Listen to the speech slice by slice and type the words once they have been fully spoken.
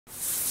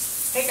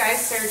Hey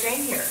guys, Sarah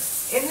Jane here.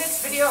 In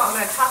this video I'm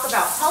going to talk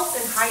about health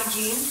and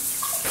hygiene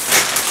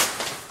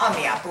on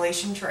the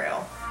Appalachian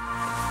Trail.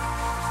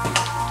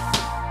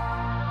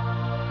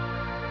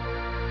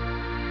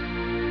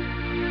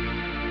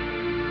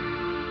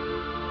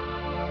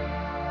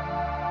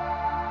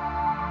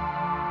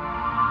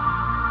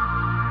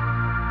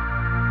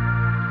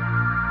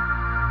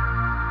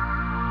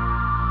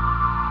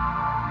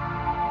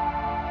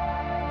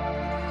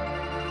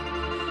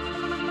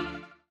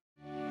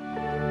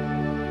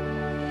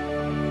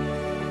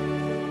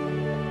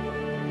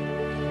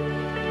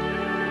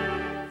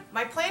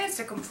 My plan is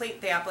to complete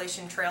the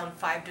Appalachian Trail in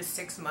 5 to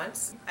 6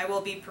 months. I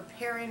will be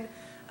preparing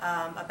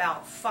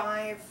about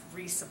 5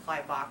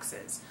 resupply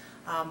boxes.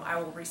 I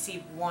will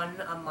receive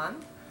 1 a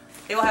month.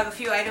 They will have a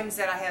few items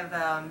that I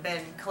have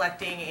been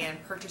collecting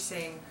and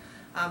purchasing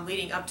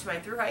leading up to my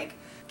thru hike.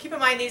 Keep in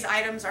mind these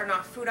items are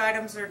not food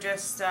items, they're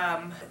just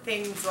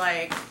things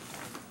like,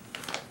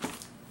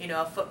 you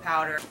know, a foot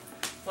powder.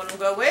 1 will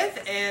go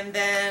with, and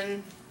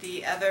then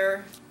the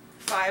other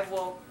 5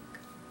 will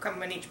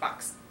come in each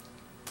box.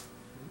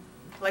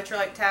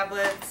 Electrolyte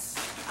tablets.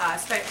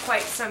 Spent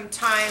quite some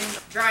time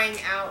drying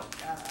out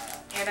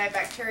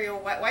antibacterial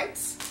wet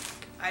wipes.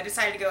 I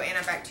decided to go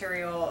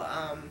antibacterial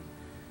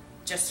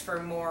just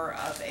for more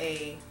of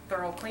a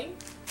thorough clean.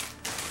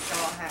 So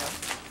I'll have,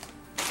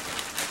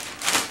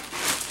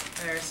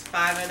 there's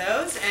 5 of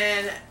those,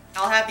 and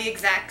I'll have the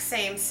exact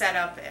same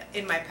setup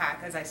in my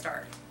pack as I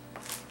start.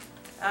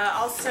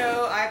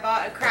 Also, I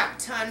bought a crap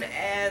ton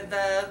of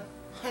the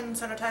hand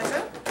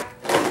sanitizer.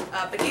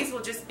 But these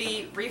will just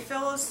be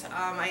refills.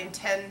 I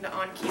intend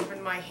on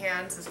keeping my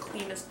hands as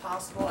clean as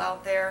possible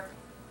out there.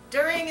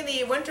 During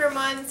the winter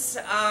months,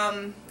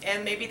 and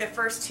maybe the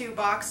first 2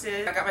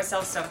 boxes, I got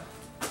myself some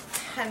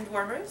hand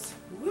warmers.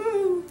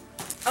 Woo!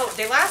 Oh,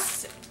 they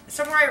last,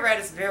 somewhere I read,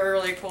 it's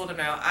really cool to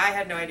know. I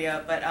had no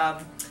idea,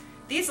 but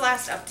these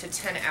last up to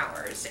 10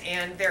 hours,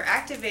 and they're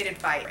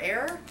activated by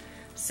air.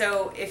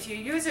 So if you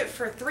use it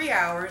for 3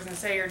 hours and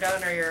say you're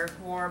done or you're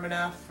warm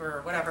enough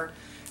or whatever,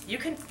 you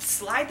can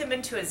slide them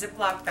into a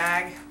Ziploc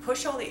bag,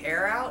 push all the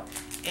air out,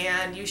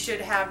 and you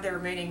should have the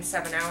remaining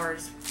 7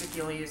 hours, if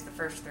you only use the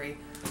first 3,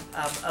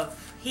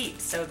 of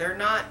heat. So they're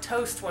not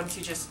toast once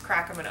you just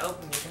crack them and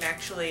open. You can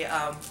actually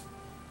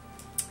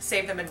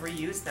save them and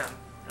reuse them.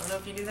 I don't know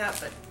if you knew that,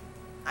 but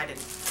I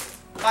didn't.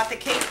 Bought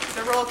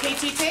the roll of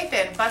KT tape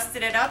and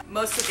busted it up.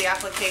 Most of the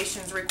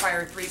applications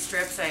require 3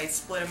 strips. I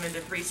split them into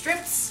 3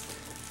 strips,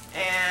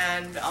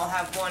 and I'll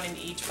have 1 in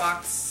each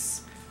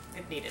box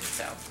if needed.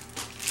 So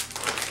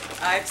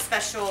I have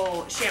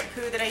special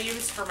shampoo that I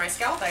use for my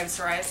scalp. I have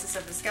psoriasis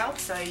of the scalp,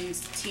 so I use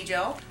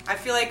T-gel. I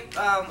feel like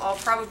I'll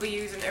probably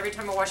use it every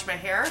time I wash my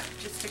hair,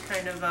 just to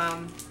kind of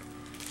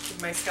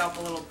give my scalp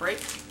a little break.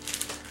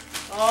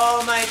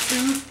 All my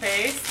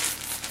toothpaste.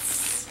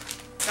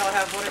 So I'll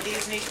have 1 of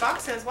these in each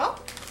box as well.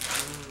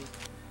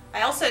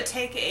 I also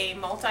take a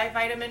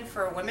multivitamin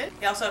for women.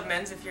 They also have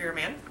men's if you're a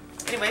man.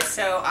 Anyway,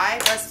 so I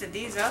busted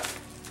these up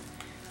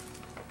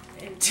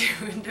into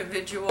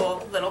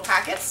individual little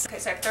packets. Okay,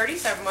 so I have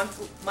 37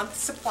 month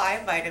supply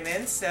of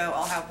vitamins, so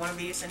I'll have 1 of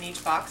these in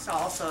each box. I'll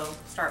also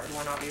start with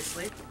 1,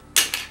 obviously.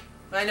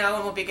 I know I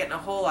won't be getting a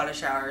whole lot of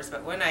showers,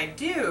 but when I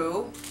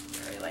do,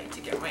 I really like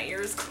to get my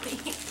ears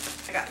clean.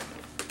 I got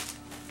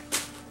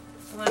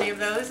plenty of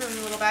those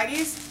in little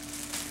baggies.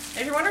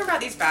 And if you're wondering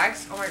about these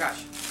bags, oh my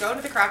gosh, go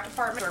to the craft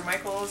department or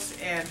Michael's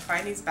and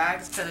find these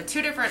bags. So the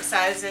 2 different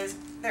sizes,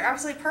 they're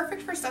absolutely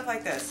perfect for stuff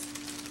like this.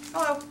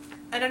 Hello.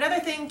 And another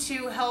thing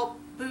to help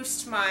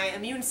boost my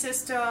immune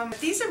system,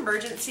 these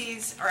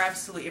emergencies are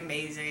absolutely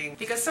amazing,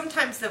 because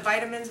sometimes the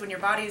vitamins, when your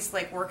body's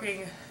like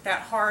working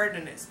that hard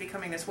and it's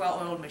becoming this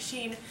well-oiled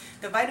machine,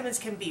 the vitamins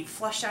can be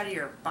flushed out of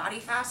your body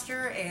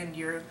faster, and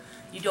you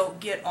don't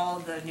get all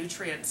the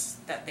nutrients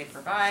that they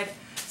provide.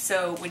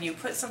 So when you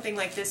put something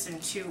like this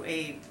into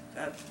a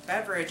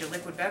beverage, a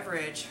liquid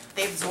beverage,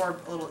 they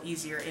absorb a little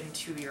easier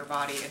into your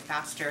body and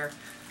faster,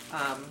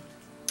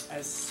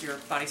 as your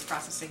body's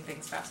processing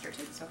things faster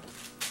too. So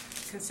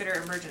consider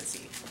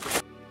emergency.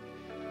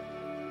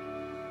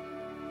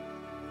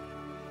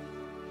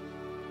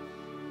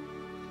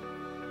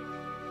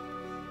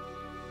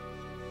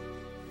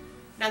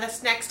 Now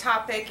this next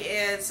topic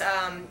is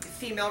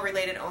female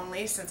related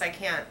only, since I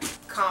can't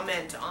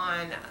comment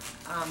on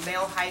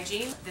male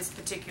hygiene. This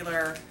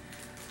particular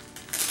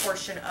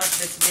portion of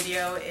this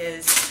video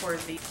is for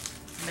the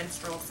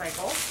menstrual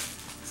cycle,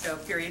 so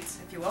periods,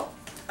 if you will.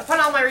 Upon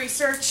all my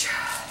research,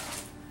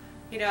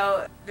 you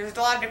know, there's a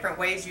lot of different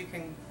ways you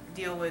can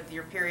deal with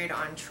your period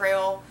on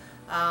trail.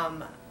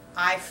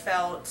 I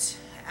felt,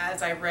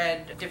 as I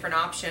read different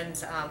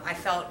options, I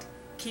felt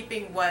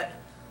keeping what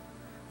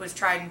was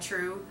tried and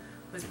true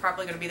was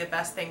probably going to be the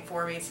best thing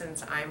for me,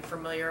 since I'm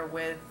familiar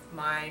with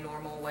my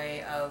normal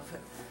way of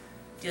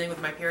dealing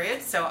with my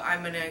period. So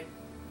I'm going to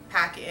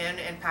pack in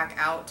and pack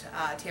out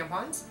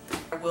tampons.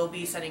 I will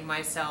be sending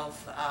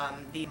myself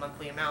the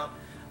monthly amount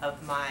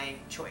of my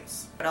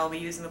choice. But I'll be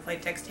using the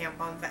Playtex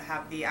tampons that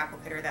have the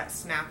applicator that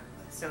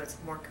so it's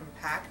more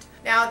compact.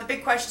 Now the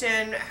big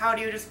question, how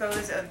do you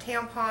dispose of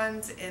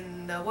tampons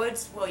in the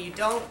woods? Well, you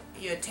don't.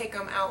 You take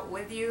them out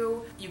with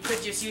you. You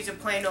could just use a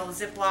plain old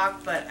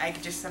Ziploc, but I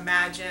could just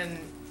imagine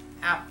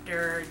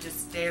after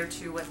just a day or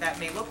two what that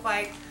may look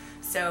like.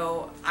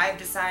 So I've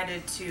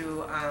decided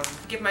to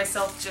give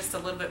myself just a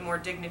little bit more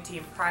dignity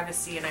and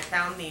privacy, and I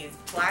found these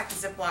black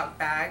Ziploc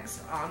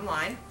bags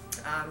online,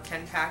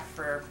 10 pack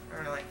for, I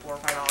don't know, like $4 or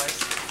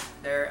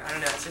 $5. They're, I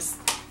don't know, it's just,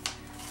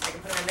 I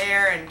can put them in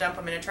there and dump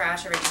them in a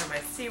trash every time I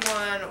see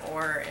one,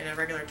 or in a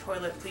regular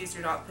toilet. Please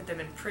do not put them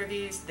in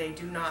privies. They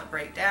do not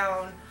break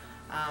down,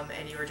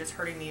 and you are just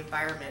hurting the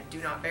environment.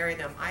 Do not bury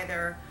them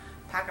either.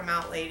 Pack them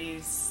out,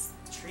 ladies.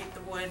 Treat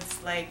the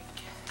woods like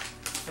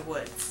the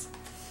woods.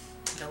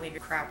 Don't leave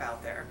your crap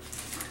out there.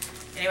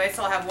 Anyway,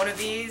 so I'll have one of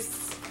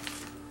these,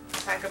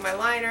 pack of my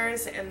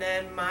liners, and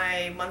then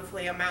my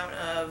monthly amount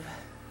of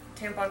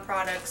tampon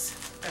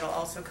products that'll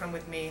also come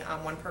with me,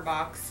 one per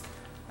box.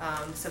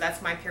 So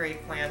that's my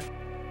period plan.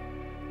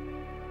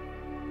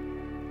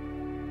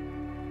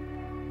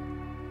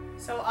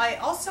 So I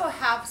also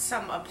have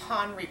some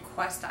upon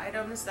request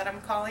items that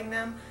I'm calling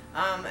them.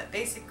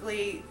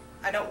 Basically,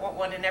 I don't want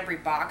one in every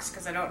box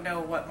because I don't know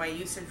what my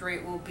usage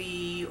rate will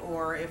be,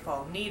 or if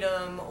I'll need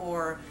them,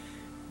 or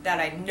that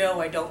I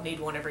know I don't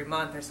need one every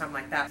month or something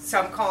like that. So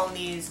I'm calling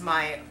these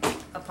my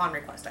upon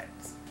request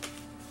items.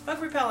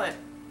 Bug repellent.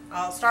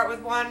 I'll start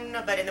with one,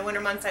 but in the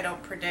winter months I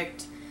don't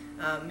predict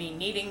me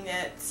needing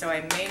it, so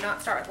I may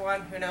not start with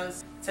one, who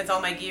knows. Since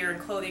all my gear and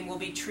clothing will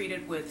be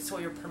treated with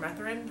soy or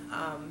permethrin,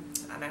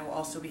 and I will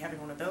also be having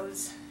one of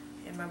those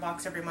in my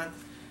box every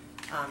month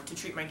to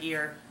treat my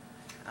gear.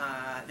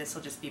 This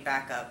will just be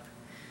backup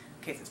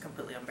in case it's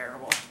completely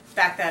unbearable.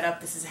 Back that up,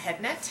 this is a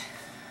head net.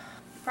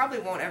 You probably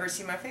won't ever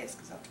see my face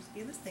because I'll just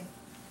be in this thing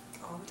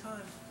all the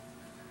time.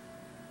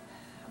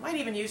 I might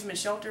even use them in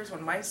shelters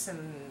when mice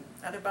and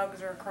other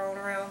bugs are crawling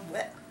around.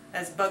 Blech.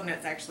 As bug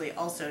nets actually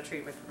also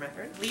treat with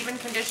permethrin. Leave-in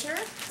conditioner.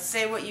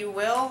 Say what you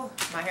will,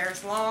 my hair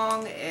is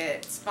long,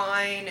 it's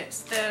fine,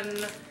 it's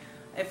thin.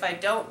 If I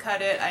don't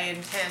cut it, I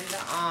intend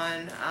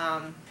on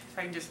if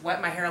I can just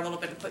wet my hair a little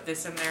bit and put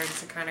this in there just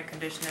to kind of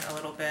condition it a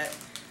little bit.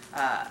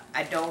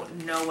 I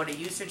don't know what a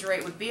usage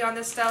rate would be on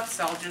this stuff,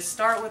 so I'll just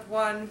start with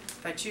one.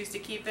 If I choose to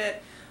keep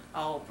it,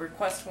 I'll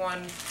request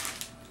one,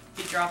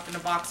 be dropped in a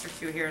box or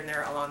two here and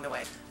there along the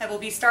way. I will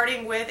be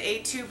starting with a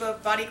tube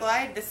of Body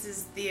Glide. This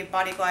is the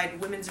Body Glide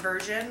women's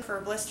version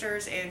for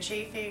blisters and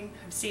chafing.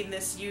 I've seen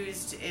this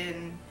used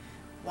in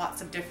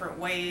lots of different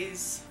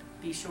ways.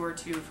 Be sure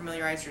to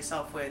familiarize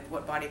yourself with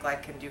what Body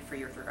Glide can do for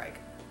your thru hike.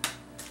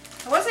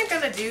 I wasn't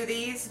going to do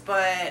these,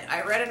 but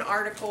I read an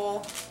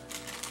article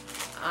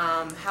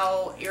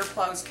how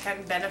earplugs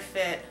can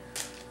benefit.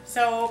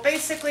 So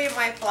basically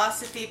my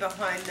philosophy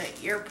behind the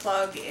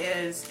earplug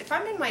is if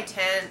I'm in my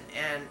tent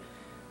and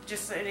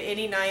just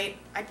any night,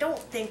 I know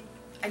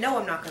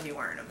I'm not going to be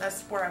wearing them.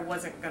 That's where I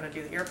wasn't going to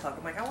do the earplug.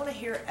 I'm like, I want to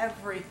hear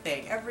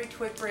everything, every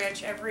twig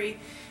branch, every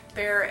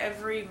bear,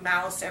 every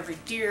mouse, every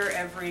deer,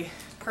 every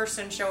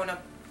person showing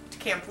up to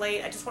camp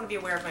late. I just want to be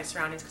aware of my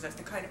surroundings because that's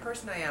the kind of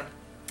person I am.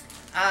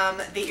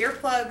 The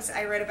earplugs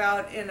I read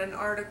about in an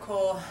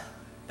article,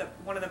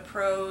 one of the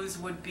pros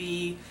would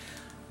be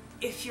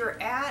if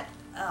you're at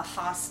a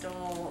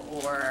hostel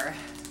or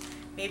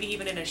maybe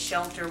even in a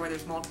shelter where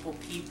there's multiple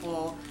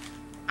people.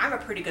 I'm a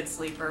pretty good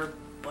sleeper,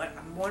 but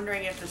I'm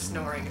wondering if the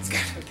snoring is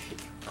going to be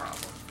a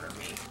problem for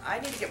me. I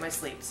need to get my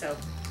sleep, so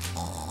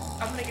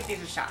I'm going to give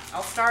these a shot.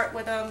 I'll start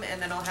with them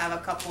and then I'll have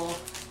a couple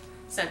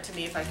sent to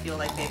me if I feel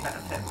like they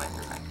benefit my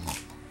thru hike.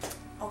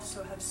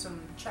 Also have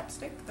some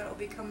chapstick that'll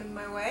be coming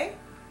my way.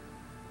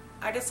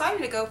 I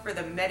decided to go for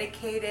the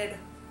medicated,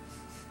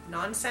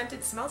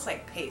 non-scented. Smells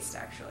like paste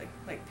actually,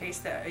 like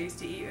paste that I used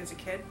to eat as a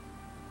kid.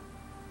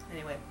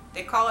 Anyway,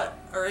 they call it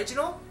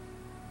original.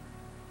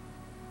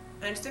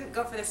 I just didn't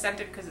go for the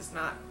scented because it's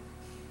not,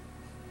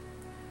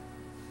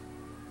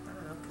 I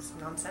don't know, because it's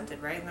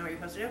non-scented, right? Isn't that what you're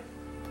supposed to do?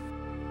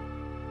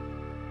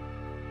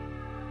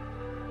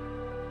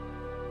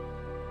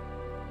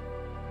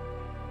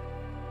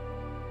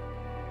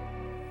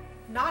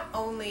 Not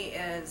only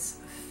is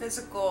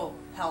physical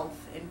health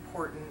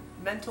important,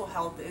 mental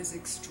health is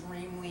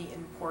extremely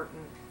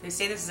important. They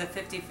say this is a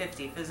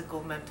 50-50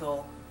 physical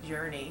mental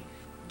journey.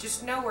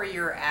 Just know where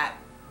you're at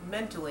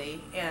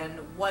mentally and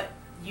what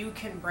you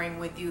can bring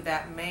with you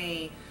that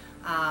may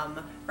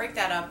break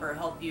that up or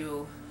help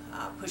you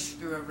push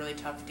through a really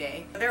tough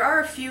day. There are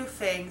a few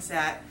things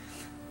that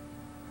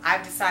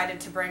I've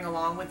decided to bring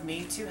along with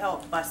me to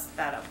help bust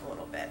that up a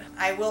little bit.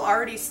 I will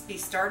already be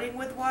starting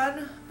with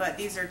one, but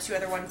these are two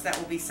other ones that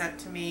will be sent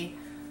to me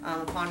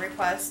upon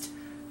request.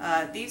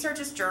 These are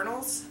just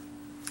journals.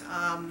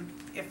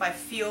 If I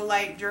feel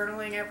like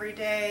journaling every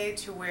day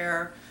to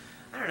where,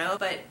 I don't know,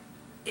 but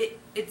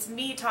it's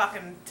me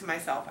talking to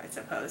myself, I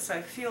suppose. So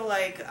I feel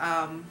like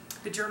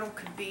the journal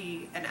could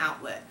be an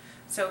outlet.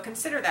 So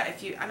consider that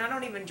if you, and I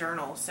don't even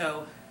journal,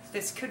 so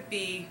this could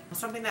be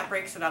something that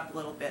breaks it up a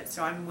little bit,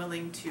 so I'm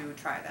willing to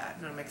try that,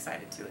 and I'm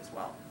excited to as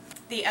well.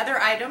 The other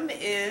item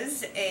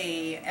is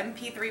a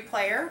MP3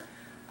 player.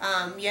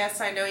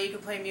 Yes, I know you can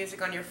play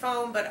music on your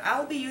phone, but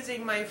I'll be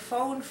using my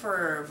phone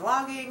for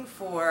vlogging,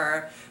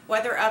 for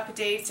weather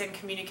updates, and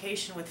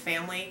communication with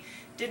family.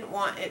 Didn't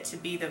want it to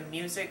be the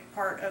music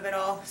part of it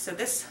all. So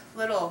this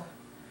little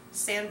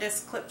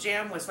SanDisk clip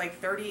jam was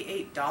like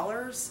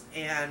 $38,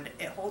 and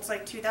it holds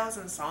like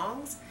 2,000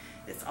 songs.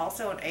 It's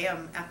also an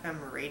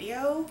AM/FM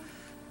radio.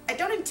 I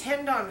don't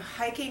intend on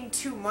hiking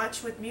too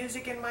much with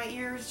music in my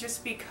ears,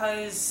 just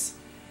because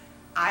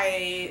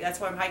that's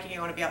why I'm hiking.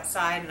 I want to be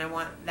outside and I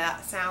want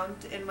that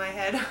sound in my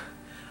head.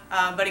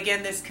 But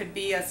again, this could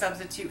be a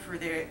substitute for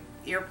the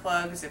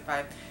earplugs if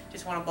I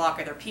just want to block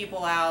other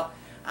people out.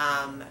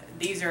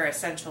 These are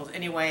essentials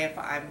anyway. If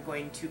I'm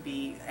going to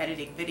be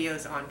editing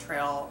videos on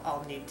trail,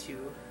 I'll need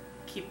to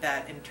keep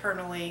that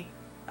internally.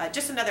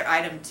 Just another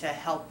item to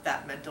help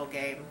that mental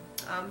game.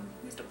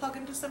 Just to plug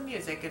into some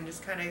music and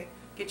just kind of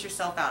get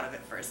yourself out of it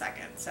for a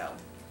second. So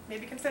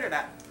maybe consider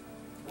that,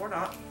 or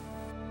not.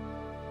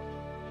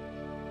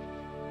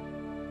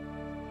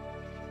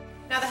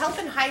 Now the health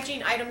and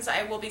hygiene items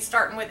I will be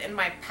starting with in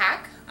my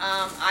pack.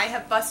 I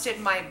have busted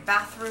my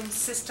bathroom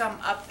system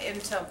up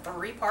into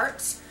 3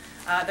 parts.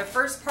 The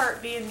first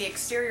part being the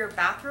exterior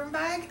bathroom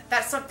bag.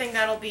 That's something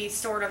that'll be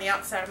stored on the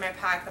outside of my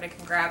pack that I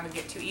can grab and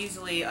get to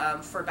easily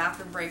for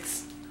bathroom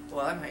breaks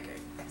while I'm hiking.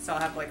 So I'll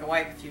have like a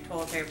wipe, a few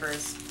toilet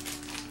papers,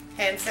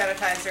 hand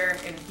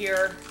sanitizer in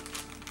here.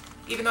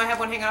 Even though I have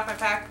one hanging off my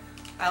pack,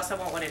 I also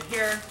want one in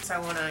here, so I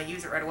want to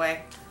use it right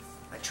away.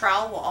 A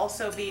trowel will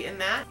also be in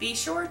that. Be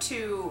sure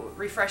to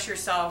refresh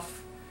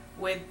yourself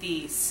with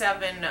the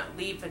 7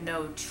 leave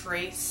no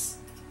trace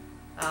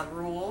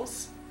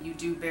rules. You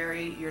do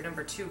bury your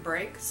number 2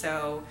 break,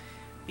 so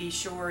be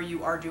sure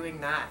you are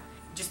doing that.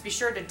 Just be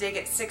sure to dig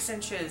it 6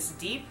 inches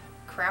deep,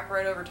 crap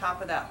right over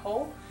top of that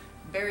hole,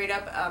 bury it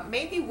up,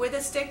 maybe with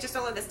a stick, just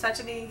don't let this touch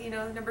any,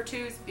 number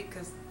 2s,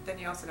 because then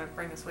you also don't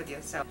bring this with you.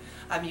 So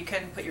you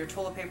can put your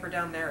toilet paper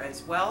down there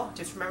as well.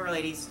 Just remember,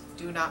 ladies,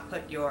 do not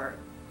put your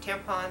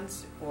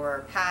tampons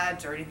or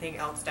pads or anything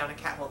else down a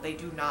cat hole. They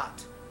do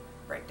not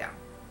break down.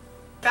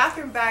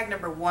 Bathroom bag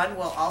number 1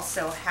 will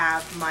also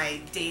have my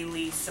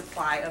daily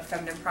supply of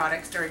feminine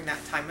products during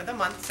that time of the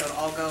month, so it'll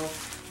all go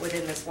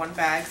within this one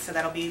bag. So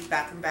that'll be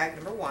bathroom bag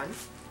number 1,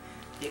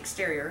 the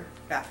exterior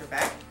bathroom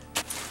bag.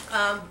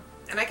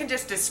 And I can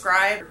just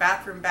describe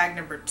bathroom bag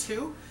number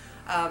 2.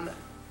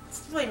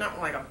 It's really not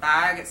like a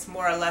bag, it's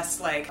more or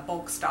less like a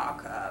bulk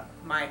stock,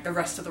 the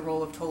rest of the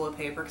roll of toilet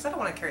paper, because I don't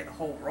want to carry the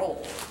whole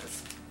roll.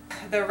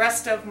 The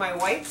rest of my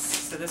wipes,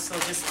 so this will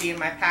just be in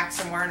my pack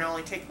somewhere, and I'll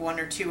only take 1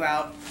 or 2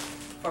 out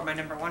for my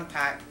number 1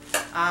 pack.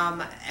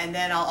 And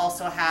then I'll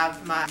also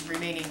have my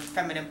remaining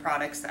feminine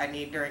products that I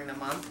need during the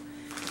month.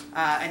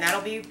 And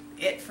that'll be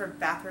it for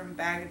bathroom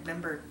bag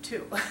number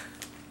 2.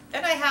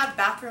 Then I have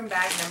bathroom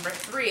bag number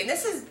 3, and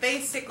this is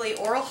basically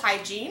oral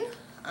hygiene.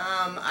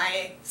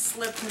 I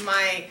slipped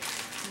my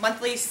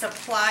monthly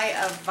supply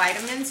of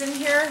vitamins in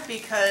here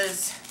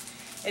because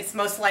it's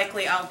most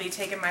likely I'll be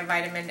taking my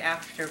vitamin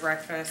after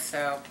breakfast,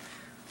 so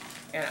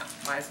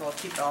might as well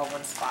keep it all in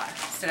one spot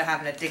instead of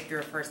having to dig through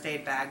a first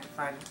aid bag to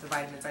find the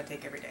vitamins I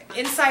take every day.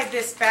 Inside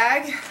this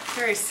bag,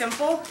 very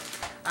simple,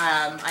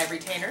 I have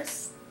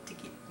retainers to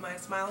keep my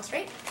smile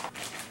straight,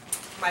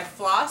 my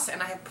floss,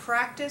 and I have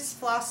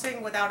practiced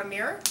flossing without a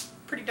mirror.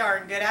 Pretty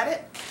darn good at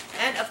it.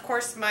 And of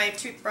course my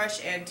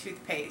toothbrush and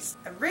toothpaste.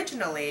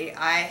 Originally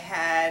I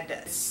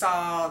had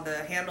saw the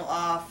handle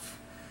off,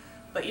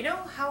 but you know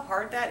how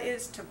hard that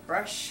is to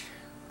brush?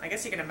 I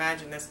guess you can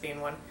imagine this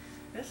being one.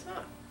 It's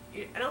not,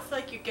 I don't feel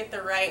like you get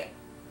the right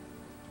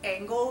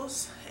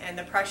angles and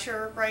the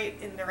pressure right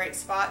in the right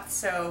spot,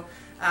 so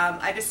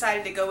I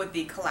decided to go with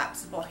the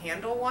collapsible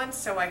handle one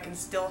so I can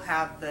still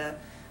have the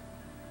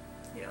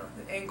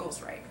the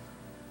angles right.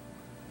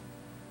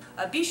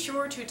 Be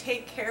sure to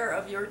take care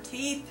of your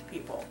teeth,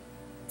 people.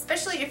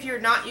 Especially if you're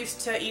not used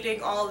to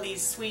eating all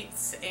these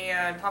sweets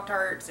and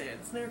Pop-Tarts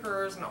and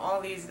Snickers and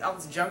all this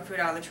junk food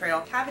out on the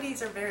trail.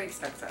 Cavities are very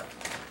expensive.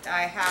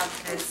 I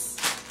have this,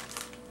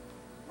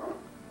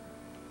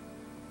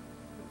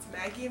 it's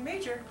Maggie and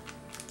Major.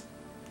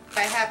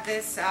 I have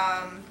this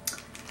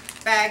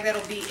bag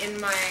that'll be in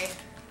my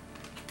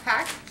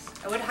pack.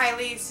 I would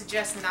highly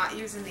suggest not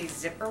using these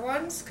zipper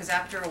ones, because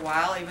after a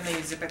while, even though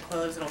you zip it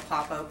closed, it'll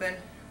pop open.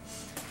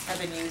 I've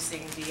been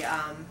using the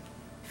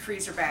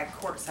freezer bag,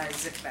 quart size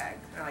zip bag.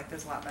 I like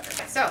those a lot better.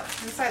 So,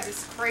 inside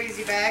this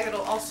crazy bag,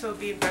 it'll also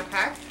be in my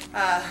pack.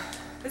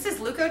 This is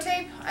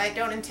Leukotape. I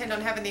don't intend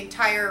on having the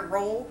entire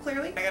roll,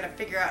 clearly. I gotta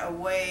figure out a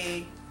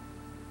way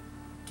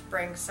to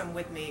bring some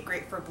with me.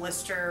 Great for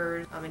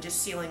blisters, and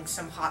just sealing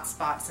some hot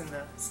spots in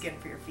the skin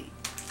for your feet.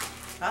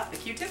 The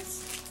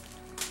Q-tips.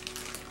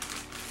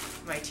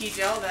 My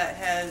T-gel that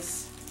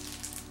has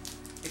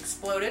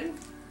exploded.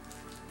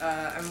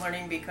 I'm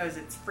learning because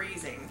it's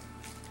freezing.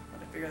 I'll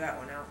have to figure that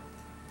one out.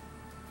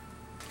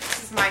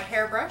 This is my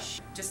hairbrush.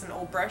 Just an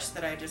old brush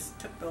that I just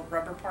took the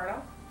rubber part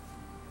off.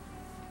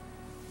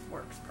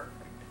 Works perfect.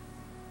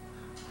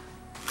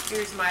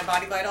 Here's my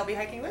body light I'll be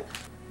hiking with.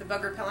 The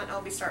bug repellent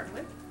I'll be starting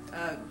with.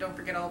 Don't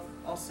forget I'll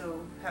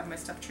also have my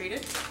stuff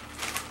treated.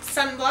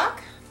 Sunblock.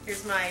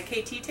 Here's my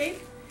KT tape.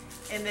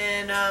 And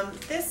then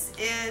this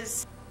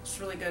is just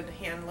really good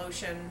hand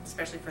lotion,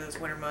 especially for those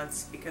winter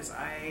months because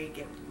I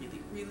get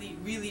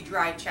really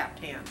dry chapped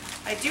hands.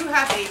 I do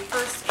have a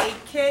first aid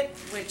kit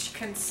which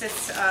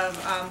consists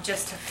of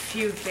just a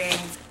few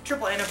things.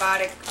 Triple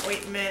antibiotic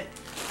ointment,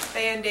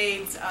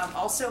 Band-Aids,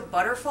 also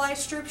butterfly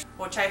strips,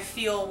 which I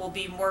feel will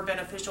be more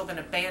beneficial than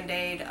a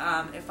Band-Aid.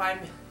 If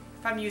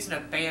I'm using a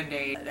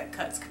Band-Aid, that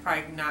cut's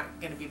probably not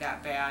going to be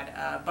that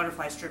bad.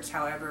 Butterfly strips,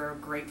 however, are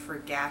great for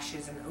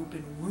gashes and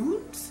open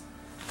wounds.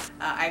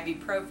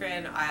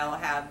 Ibuprofen, I'll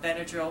have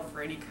Benadryl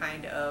for any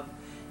kind of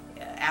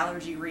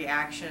allergy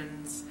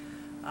reactions.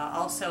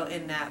 Also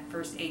in that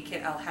first aid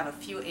kit, I'll have a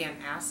few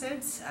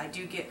antacids. I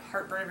do get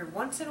heartburn every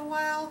once in a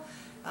while,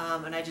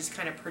 and I just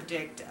kind of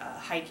predict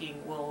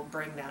hiking will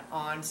bring that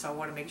on, so I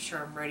want to make sure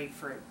I'm ready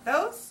for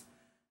those.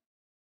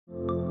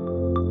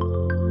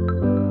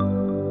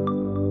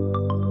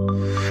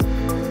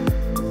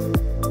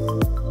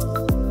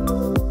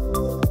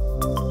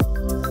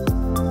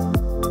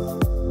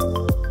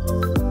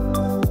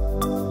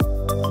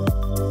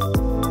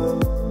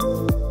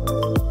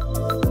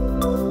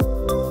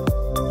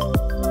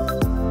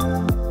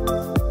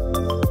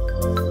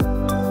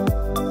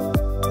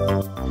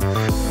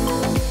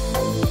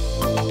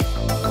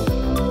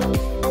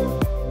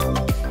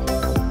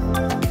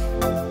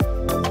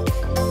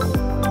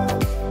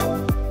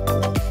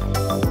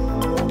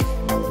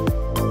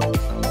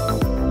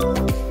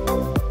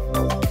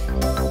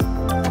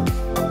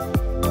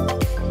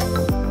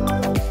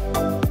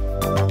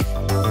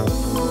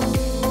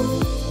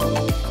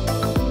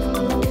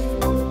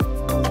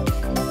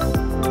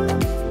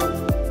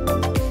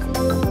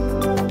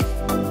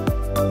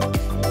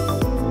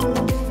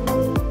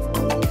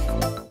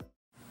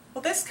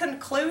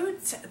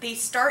 Concludes the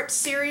START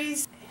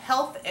series,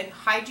 Health and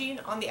Hygiene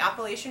on the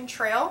Appalachian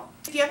Trail.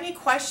 If you have any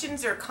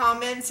questions or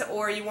comments,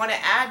 or you want to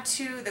add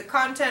to the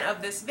content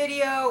of this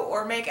video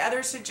or make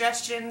other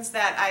suggestions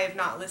that I have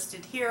not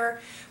listed here,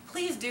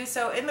 please do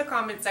so in the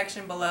comment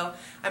section below.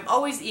 I'm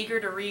always eager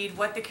to read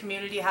what the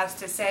community has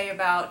to say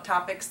about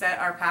topics that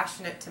are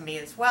passionate to me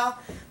as well.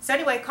 So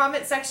anyway,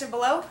 comment section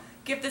below.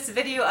 Give this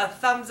video a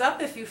thumbs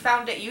up if you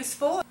found it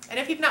useful. And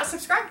if you've not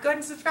subscribed, go ahead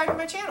and subscribe to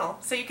my channel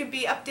so you can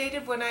be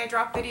updated when I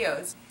drop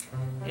videos.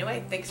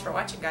 Anyway, thanks for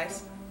watching,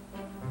 guys.